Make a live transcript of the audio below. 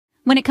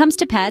When it comes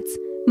to pets,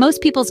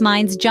 most people's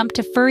minds jump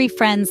to furry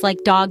friends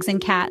like dogs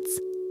and cats.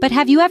 But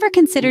have you ever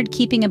considered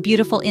keeping a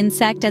beautiful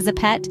insect as a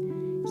pet?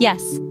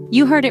 Yes,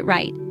 you heard it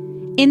right.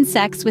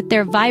 Insects, with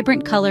their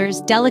vibrant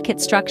colors, delicate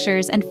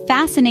structures, and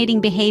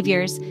fascinating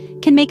behaviors,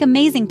 can make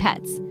amazing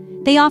pets.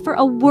 They offer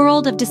a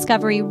world of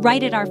discovery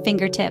right at our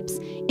fingertips,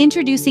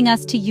 introducing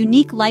us to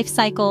unique life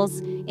cycles,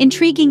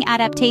 intriguing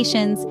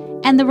adaptations,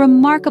 and the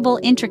remarkable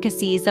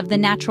intricacies of the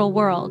natural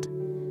world.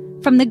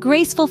 From the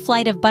graceful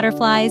flight of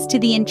butterflies to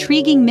the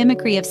intriguing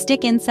mimicry of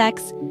stick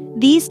insects,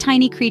 these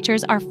tiny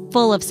creatures are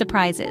full of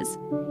surprises.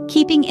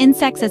 Keeping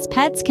insects as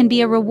pets can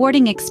be a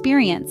rewarding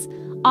experience,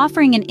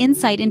 offering an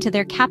insight into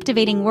their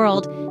captivating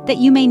world that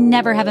you may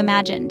never have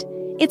imagined.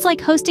 It's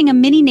like hosting a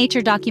mini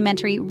nature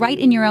documentary right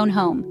in your own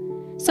home.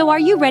 So are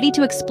you ready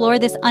to explore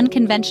this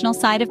unconventional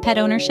side of pet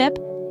ownership?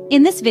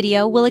 In this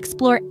video, we'll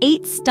explore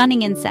 8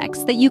 stunning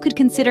insects that you could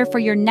consider for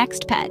your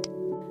next pet.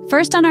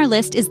 First on our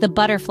list is the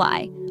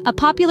butterfly, a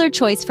popular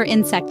choice for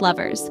insect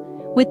lovers.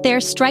 With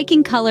their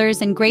striking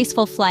colors and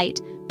graceful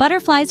flight,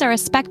 butterflies are a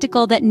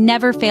spectacle that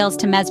never fails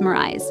to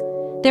mesmerize.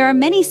 There are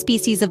many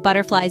species of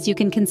butterflies you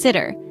can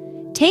consider.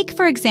 Take,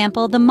 for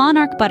example, the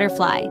monarch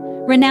butterfly,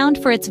 renowned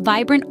for its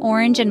vibrant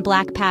orange and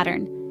black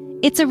pattern.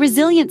 It's a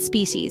resilient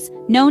species,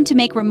 known to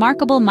make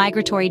remarkable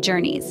migratory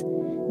journeys.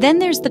 Then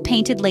there's the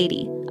painted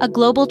lady, a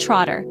global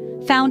trotter,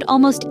 found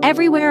almost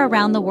everywhere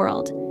around the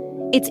world.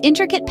 Its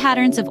intricate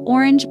patterns of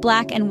orange,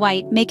 black, and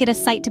white make it a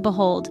sight to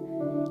behold.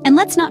 And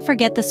let's not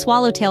forget the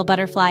swallowtail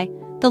butterfly,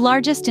 the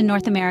largest in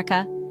North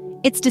America.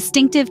 Its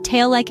distinctive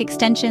tail-like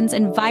extensions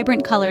and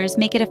vibrant colors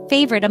make it a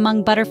favorite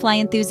among butterfly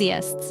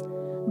enthusiasts.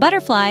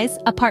 Butterflies,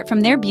 apart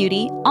from their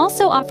beauty,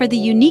 also offer the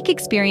unique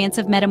experience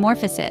of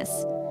metamorphosis.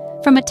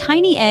 From a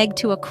tiny egg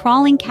to a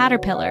crawling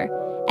caterpillar,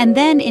 and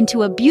then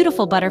into a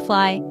beautiful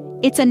butterfly,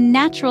 it's a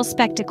natural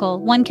spectacle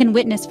one can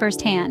witness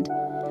firsthand.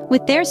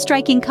 With their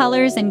striking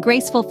colors and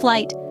graceful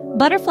flight,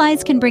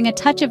 butterflies can bring a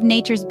touch of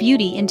nature's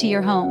beauty into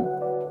your home.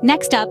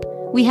 Next up,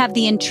 we have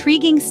the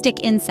intriguing stick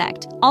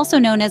insect, also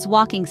known as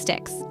walking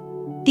sticks.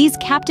 These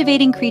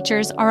captivating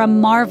creatures are a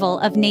marvel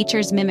of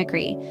nature's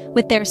mimicry,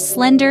 with their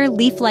slender,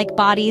 leaf-like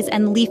bodies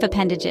and leaf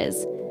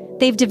appendages.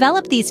 They've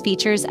developed these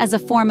features as a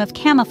form of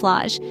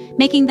camouflage,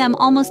 making them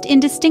almost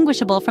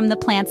indistinguishable from the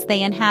plants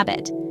they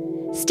inhabit.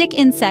 Stick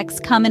insects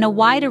come in a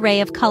wide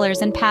array of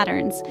colors and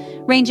patterns,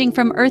 ranging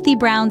from earthy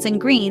browns and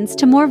greens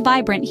to more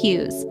vibrant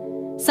hues.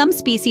 Some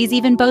species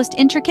even boast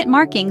intricate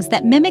markings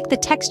that mimic the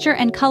texture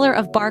and color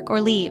of bark or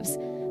leaves,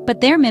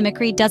 but their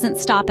mimicry doesn't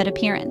stop at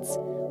appearance.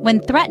 When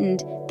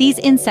threatened, these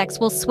insects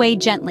will sway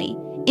gently,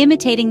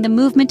 imitating the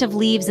movement of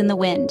leaves in the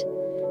wind.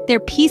 Their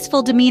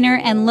peaceful demeanor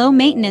and low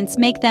maintenance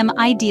make them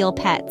ideal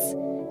pets.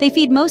 They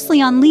feed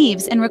mostly on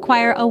leaves and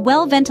require a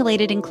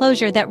well-ventilated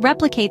enclosure that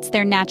replicates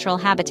their natural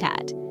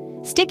habitat.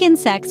 Stick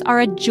insects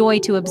are a joy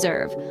to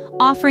observe,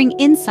 offering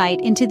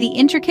insight into the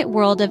intricate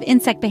world of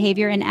insect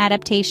behavior and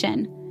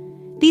adaptation.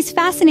 These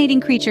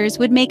fascinating creatures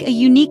would make a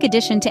unique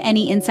addition to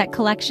any insect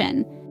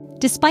collection.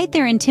 Despite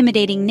their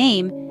intimidating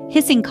name,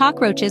 hissing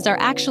cockroaches are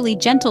actually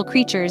gentle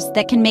creatures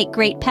that can make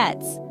great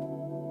pets.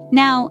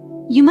 Now,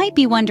 you might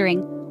be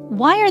wondering,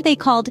 why are they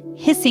called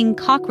hissing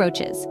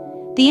cockroaches?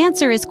 The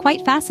answer is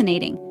quite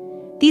fascinating.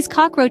 These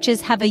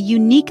cockroaches have a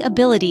unique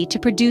ability to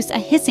produce a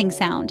hissing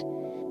sound.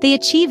 They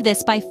achieve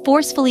this by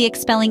forcefully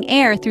expelling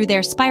air through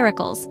their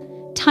spiracles,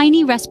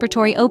 tiny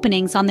respiratory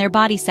openings on their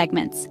body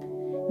segments.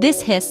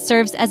 This hiss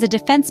serves as a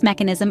defense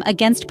mechanism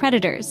against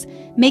predators,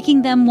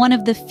 making them one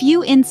of the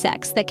few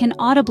insects that can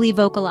audibly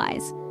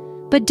vocalize.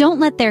 But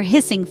don't let their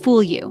hissing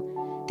fool you.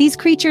 These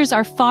creatures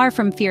are far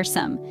from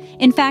fearsome.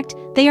 In fact,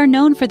 they are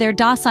known for their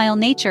docile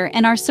nature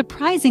and are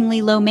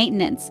surprisingly low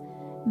maintenance.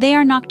 They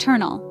are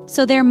nocturnal,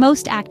 so they're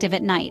most active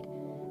at night.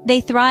 They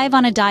thrive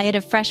on a diet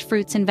of fresh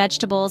fruits and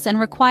vegetables and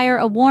require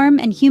a warm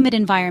and humid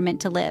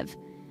environment to live.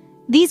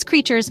 These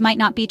creatures might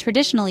not be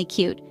traditionally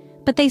cute,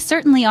 but they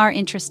certainly are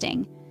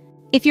interesting.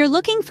 If you're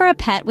looking for a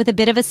pet with a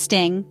bit of a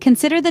sting,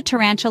 consider the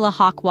tarantula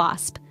hawk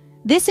wasp.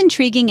 This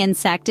intriguing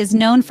insect is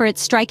known for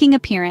its striking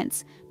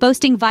appearance,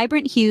 boasting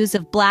vibrant hues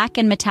of black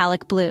and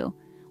metallic blue.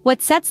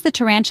 What sets the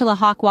tarantula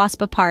hawk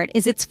wasp apart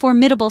is its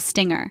formidable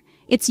stinger.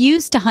 It's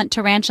used to hunt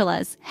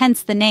tarantulas,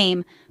 hence the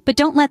name, but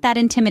don't let that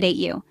intimidate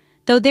you.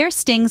 Though their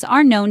stings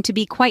are known to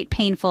be quite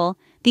painful,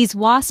 these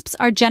wasps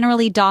are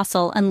generally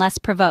docile unless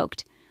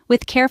provoked.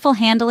 With careful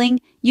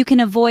handling, you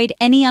can avoid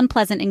any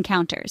unpleasant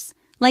encounters.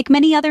 Like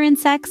many other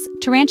insects,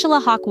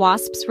 tarantula hawk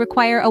wasps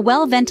require a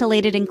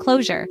well-ventilated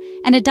enclosure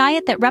and a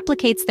diet that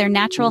replicates their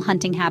natural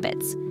hunting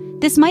habits.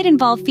 This might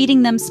involve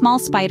feeding them small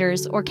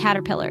spiders or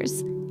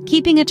caterpillars.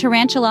 Keeping a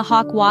tarantula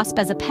hawk wasp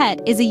as a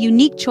pet is a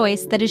unique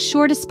choice that is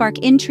sure to spark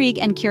intrigue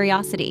and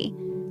curiosity.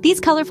 These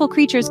colorful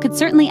creatures could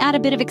certainly add a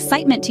bit of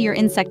excitement to your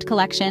insect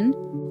collection.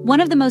 One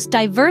of the most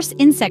diverse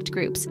insect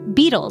groups,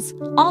 beetles,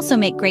 also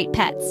make great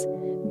pets.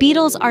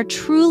 Beetles are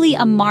truly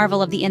a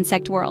marvel of the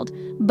insect world,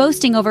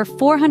 boasting over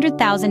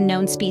 400,000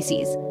 known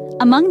species.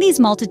 Among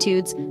these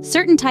multitudes,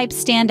 certain types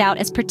stand out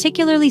as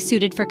particularly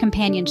suited for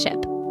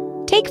companionship.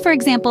 Take, for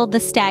example, the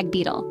stag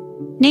beetle.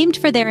 Named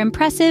for their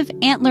impressive,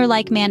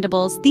 antler-like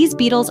mandibles, these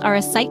beetles are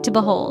a sight to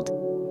behold.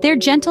 Their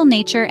gentle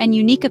nature and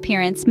unique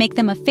appearance make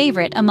them a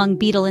favorite among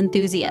beetle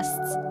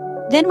enthusiasts.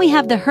 Then we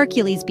have the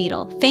Hercules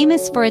beetle,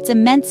 famous for its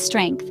immense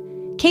strength,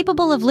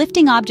 capable of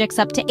lifting objects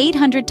up to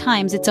 800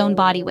 times its own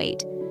body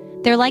weight.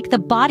 They're like the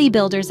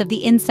bodybuilders of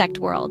the insect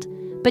world,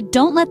 but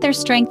don't let their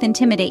strength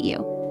intimidate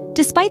you.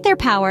 Despite their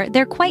power,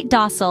 they're quite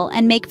docile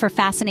and make for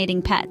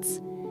fascinating pets.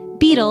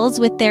 Beetles,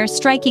 with their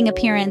striking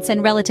appearance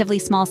and relatively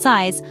small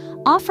size,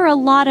 offer a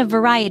lot of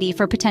variety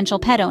for potential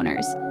pet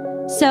owners.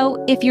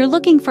 So, if you're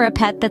looking for a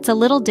pet that's a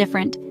little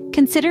different,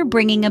 consider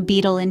bringing a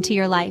beetle into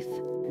your life.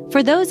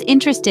 For those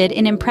interested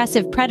in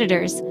impressive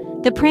predators,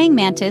 the praying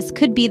mantis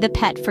could be the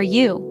pet for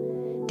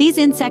you. These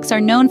insects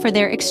are known for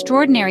their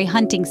extraordinary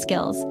hunting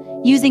skills,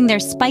 using their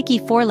spiky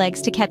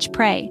forelegs to catch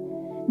prey.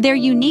 Their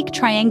unique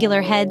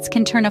triangular heads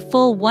can turn a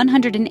full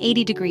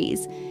 180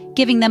 degrees,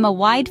 giving them a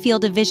wide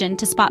field of vision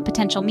to spot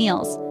potential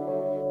meals.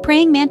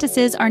 Praying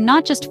mantises are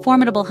not just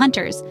formidable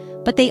hunters,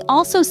 but they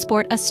also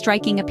sport a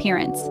striking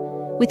appearance.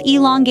 With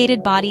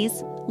elongated bodies,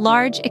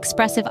 large,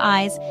 expressive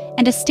eyes,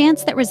 and a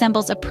stance that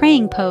resembles a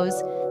praying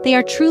pose, they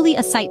are truly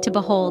a sight to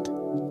behold.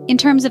 In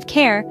terms of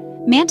care,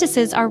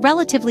 mantises are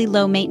relatively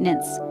low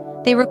maintenance.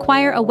 They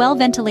require a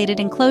well-ventilated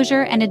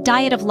enclosure and a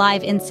diet of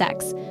live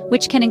insects,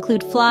 which can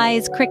include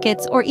flies,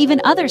 crickets, or even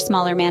other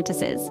smaller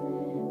mantises.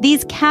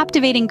 These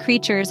captivating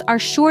creatures are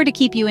sure to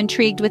keep you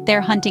intrigued with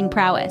their hunting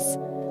prowess.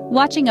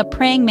 Watching a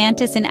praying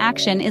mantis in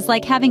action is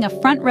like having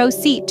a front-row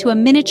seat to a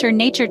miniature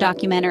nature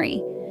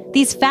documentary.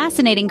 These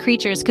fascinating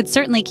creatures could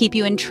certainly keep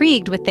you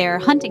intrigued with their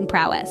hunting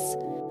prowess.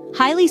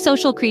 Highly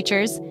social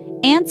creatures,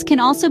 ants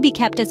can also be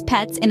kept as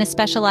pets in a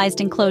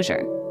specialized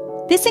enclosure.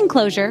 This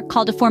enclosure,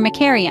 called a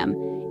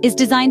formicarium, is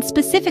designed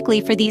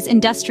specifically for these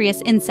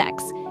industrious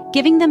insects,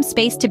 giving them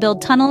space to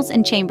build tunnels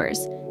and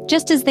chambers,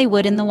 just as they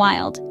would in the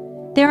wild.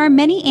 There are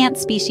many ant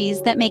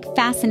species that make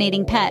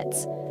fascinating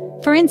pets.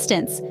 For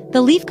instance,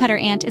 the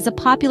leafcutter ant is a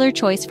popular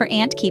choice for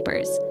ant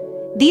keepers.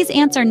 These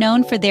ants are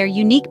known for their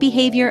unique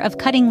behavior of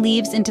cutting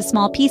leaves into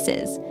small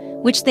pieces,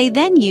 which they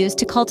then use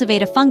to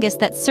cultivate a fungus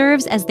that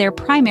serves as their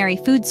primary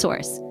food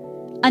source.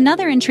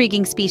 Another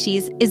intriguing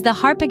species is the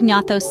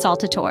Harpagnathos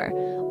saltator,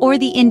 or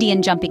the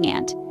Indian jumping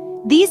ant.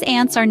 These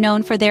ants are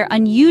known for their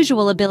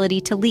unusual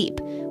ability to leap,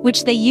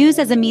 which they use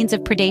as a means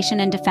of predation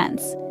and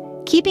defense.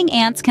 Keeping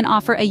ants can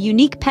offer a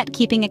unique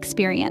pet-keeping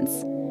experience.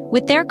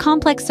 With their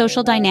complex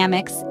social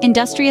dynamics,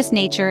 industrious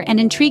nature, and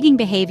intriguing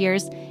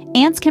behaviors,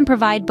 ants can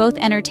provide both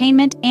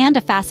entertainment and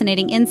a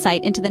fascinating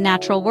insight into the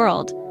natural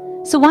world.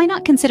 So why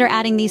not consider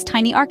adding these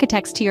tiny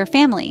architects to your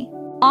family?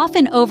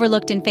 Often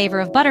overlooked in favor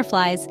of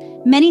butterflies,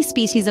 many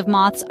species of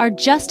moths are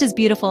just as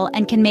beautiful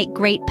and can make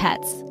great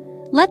pets.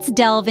 Let's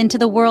delve into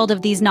the world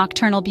of these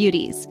nocturnal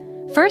beauties.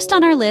 First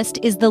on our list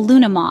is the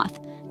Luna moth,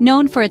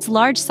 known for its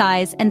large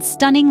size and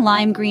stunning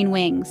lime green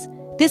wings.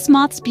 This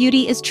moth's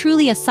beauty is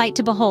truly a sight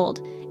to behold,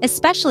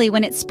 especially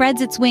when it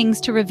spreads its wings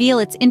to reveal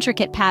its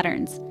intricate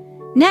patterns.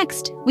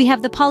 Next, we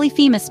have the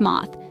Polyphemus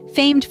moth,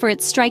 famed for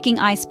its striking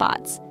eye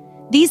spots.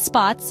 These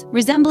spots,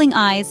 resembling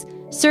eyes,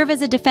 serve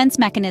as a defense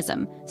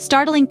mechanism,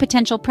 startling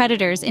potential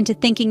predators into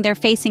thinking they're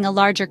facing a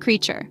larger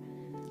creature.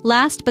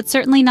 Last but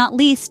certainly not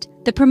least,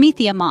 the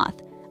Promethea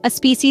moth, a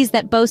species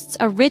that boasts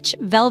a rich,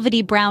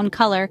 velvety brown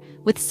color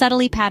with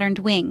subtly patterned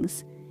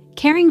wings.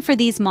 Caring for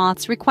these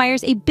moths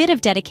requires a bit of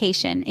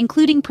dedication,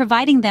 including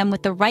providing them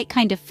with the right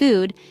kind of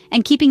food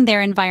and keeping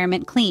their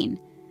environment clean.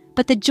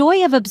 But the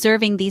joy of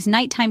observing these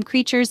nighttime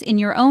creatures in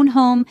your own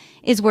home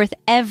is worth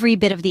every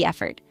bit of the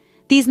effort.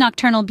 These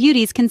nocturnal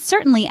beauties can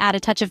certainly add a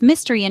touch of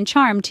mystery and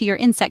charm to your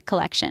insect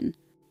collection.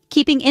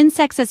 Keeping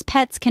insects as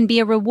pets can be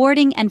a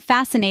rewarding and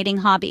fascinating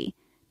hobby.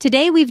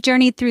 Today we've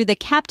journeyed through the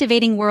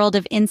captivating world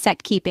of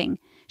insect keeping,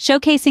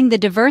 showcasing the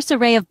diverse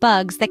array of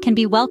bugs that can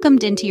be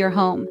welcomed into your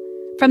home.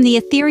 From the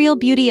ethereal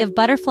beauty of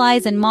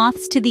butterflies and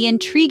moths to the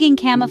intriguing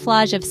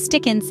camouflage of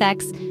stick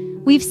insects,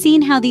 we've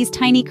seen how these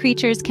tiny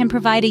creatures can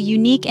provide a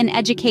unique and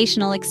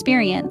educational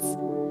experience.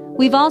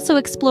 We've also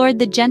explored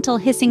the gentle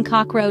hissing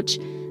cockroach,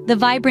 the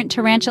vibrant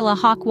tarantula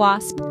hawk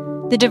wasp,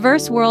 the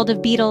diverse world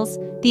of beetles,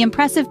 the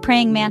impressive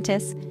praying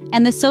mantis,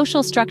 and the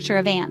social structure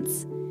of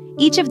ants.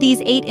 Each of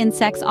these 8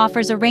 insects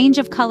offers a range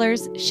of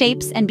colors,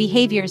 shapes, and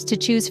behaviors to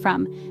choose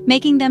from,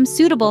 making them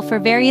suitable for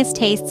various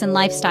tastes and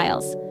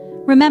lifestyles.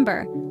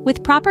 Remember,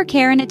 with proper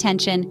care and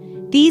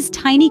attention, these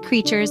tiny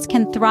creatures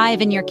can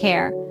thrive in your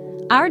care.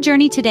 Our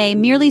journey today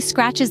merely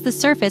scratches the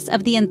surface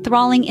of the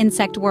enthralling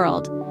insect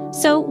world.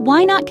 So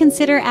why not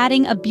consider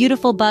adding a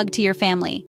beautiful bug to your family?